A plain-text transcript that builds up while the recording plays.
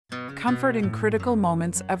comfort in critical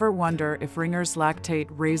moments. Ever wonder if Ringer's lactate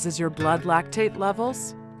raises your blood lactate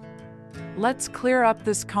levels? Let's clear up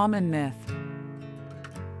this common myth.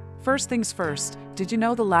 First things first, did you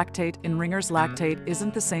know the lactate in Ringer's lactate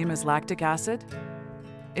isn't the same as lactic acid?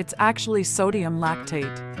 It's actually sodium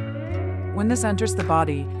lactate. When this enters the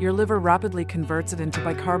body, your liver rapidly converts it into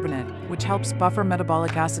bicarbonate, which helps buffer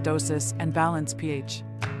metabolic acidosis and balance pH.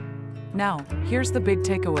 Now, here's the big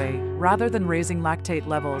takeaway. Rather than raising lactate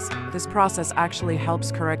levels, this process actually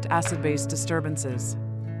helps correct acid-base disturbances.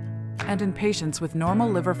 And in patients with normal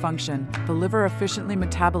liver function, the liver efficiently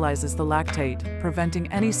metabolizes the lactate,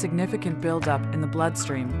 preventing any significant buildup in the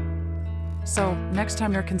bloodstream. So, next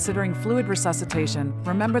time you're considering fluid resuscitation,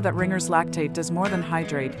 remember that Ringer's lactate does more than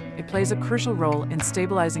hydrate. It plays a crucial role in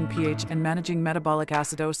stabilizing pH and managing metabolic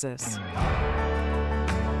acidosis.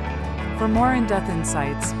 For more in-depth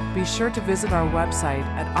insights, be sure to visit our website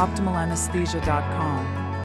at optimalanesthesia.com.